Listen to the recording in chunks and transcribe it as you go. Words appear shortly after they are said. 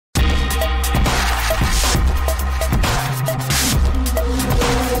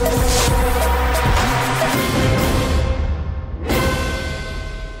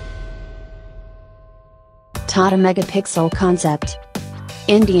Tata Megapixel concept.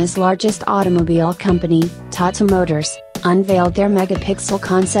 India's largest automobile company, Tata Motors, unveiled their megapixel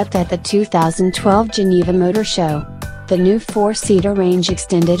concept at the 2012 Geneva Motor Show. The new 4-seater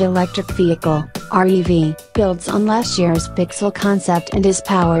range-extended electric vehicle, REEV, builds on last year's Pixel concept and is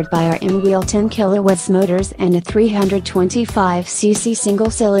powered by our in-wheel 10 kW motors and a 325cc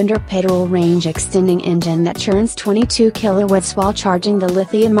single-cylinder petrol range-extending engine that churns 22 kW while charging the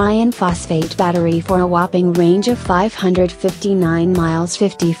lithium-ion phosphate battery for a whopping range of 559 miles,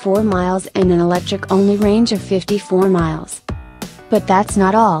 54 miles and an electric-only range of 54 miles. But that's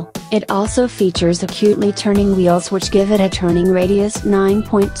not all. It also features acutely turning wheels which give it a turning radius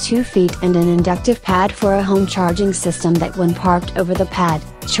 9.2 feet and an inductive pad for a home charging system that when parked over the pad,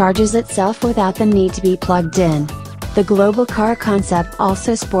 charges itself without the need to be plugged in. The global car concept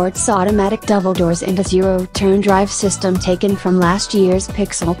also sports automatic double doors and a zero-turn drive system taken from last year's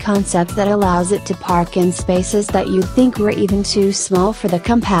Pixel concept that allows it to park in spaces that you'd think were even too small for the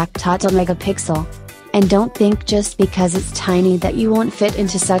compact Tata Megapixel. And don't think just because it's tiny that you won't fit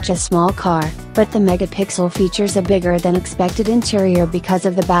into such a small car, but the Megapixel features a bigger than expected interior because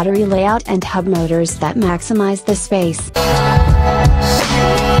of the battery layout and hub motors that maximize the space.